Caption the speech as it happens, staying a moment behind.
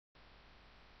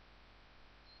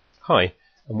Hi,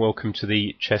 and welcome to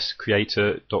the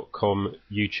chesscreator.com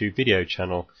YouTube video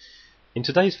channel. In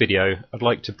today's video, I'd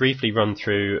like to briefly run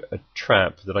through a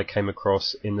trap that I came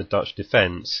across in the Dutch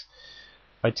defence.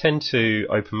 I tend to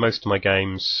open most of my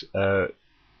games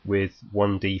with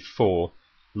 1d4,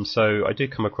 and so I do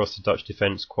come across the Dutch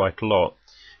defence quite a lot.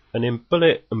 And in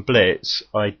Bullet and Blitz,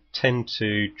 I tend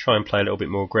to try and play a little bit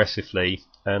more aggressively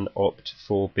and opt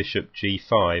for bishop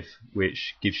g5,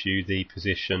 which gives you the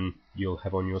position you'll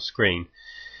have on your screen.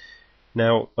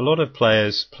 Now, a lot of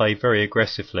players play very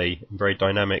aggressively and very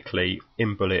dynamically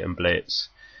in Bullet and Blitz,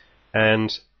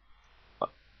 and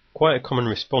quite a common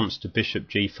response to bishop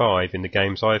g5 in the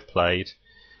games I've played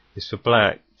is for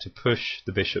black to push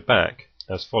the bishop back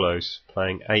as follows,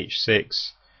 playing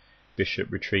h6, bishop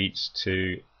retreats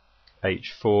to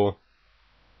h4,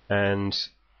 and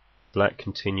black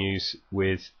continues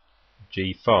with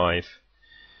g5.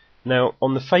 Now,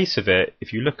 on the face of it,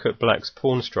 if you look at black's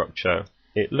pawn structure,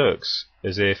 it looks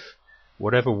as if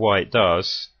whatever white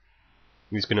does,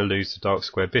 he's going to lose the dark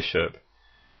square bishop.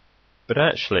 But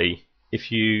actually,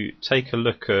 if you take a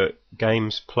look at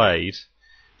games played,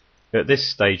 at this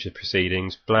stage of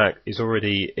proceedings, black is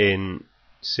already in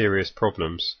serious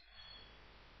problems.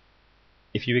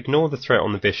 If you ignore the threat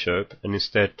on the bishop and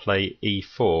instead play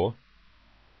e4,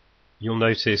 you'll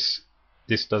notice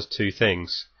this does two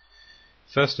things.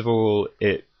 First of all,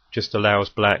 it just allows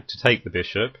black to take the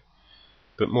bishop,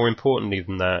 but more importantly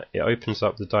than that, it opens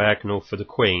up the diagonal for the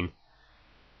queen,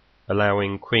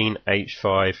 allowing queen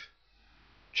h5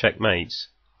 checkmate.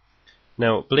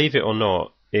 Now, believe it or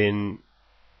not, in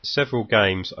several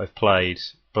games I've played,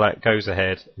 black goes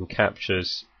ahead and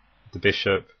captures the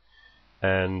bishop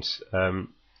and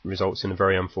results in a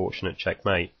very unfortunate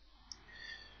checkmate.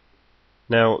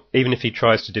 Now, even if he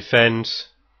tries to defend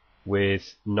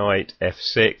with knight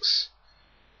f6,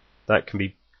 that can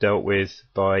be dealt with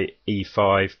by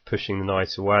e5, pushing the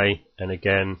knight away, and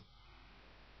again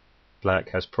black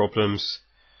has problems,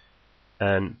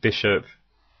 and bishop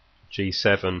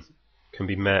g7 can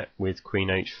be met with queen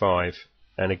h5,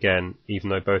 and again,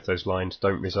 even though both those lines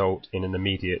don't result in an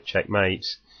immediate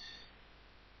checkmate,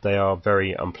 they are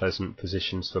very unpleasant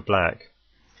positions for black.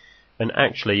 And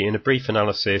actually, in a brief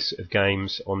analysis of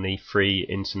games on the free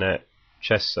internet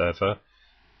chess server,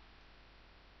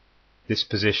 this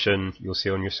position you'll see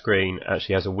on your screen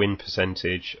actually has a win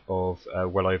percentage of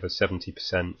well over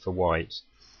 70% for white.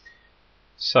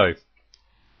 So,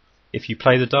 if you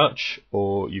play the Dutch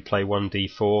or you play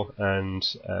 1d4 and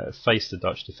face the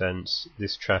Dutch defence,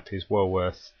 this trap is well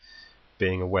worth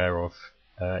being aware of.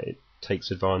 It takes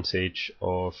advantage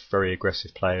of very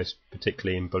aggressive players,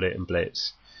 particularly in Bullet and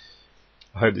Blitz.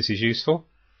 I hope this is useful,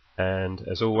 and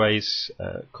as always,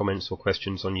 comments or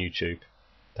questions on YouTube.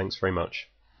 Thanks very much.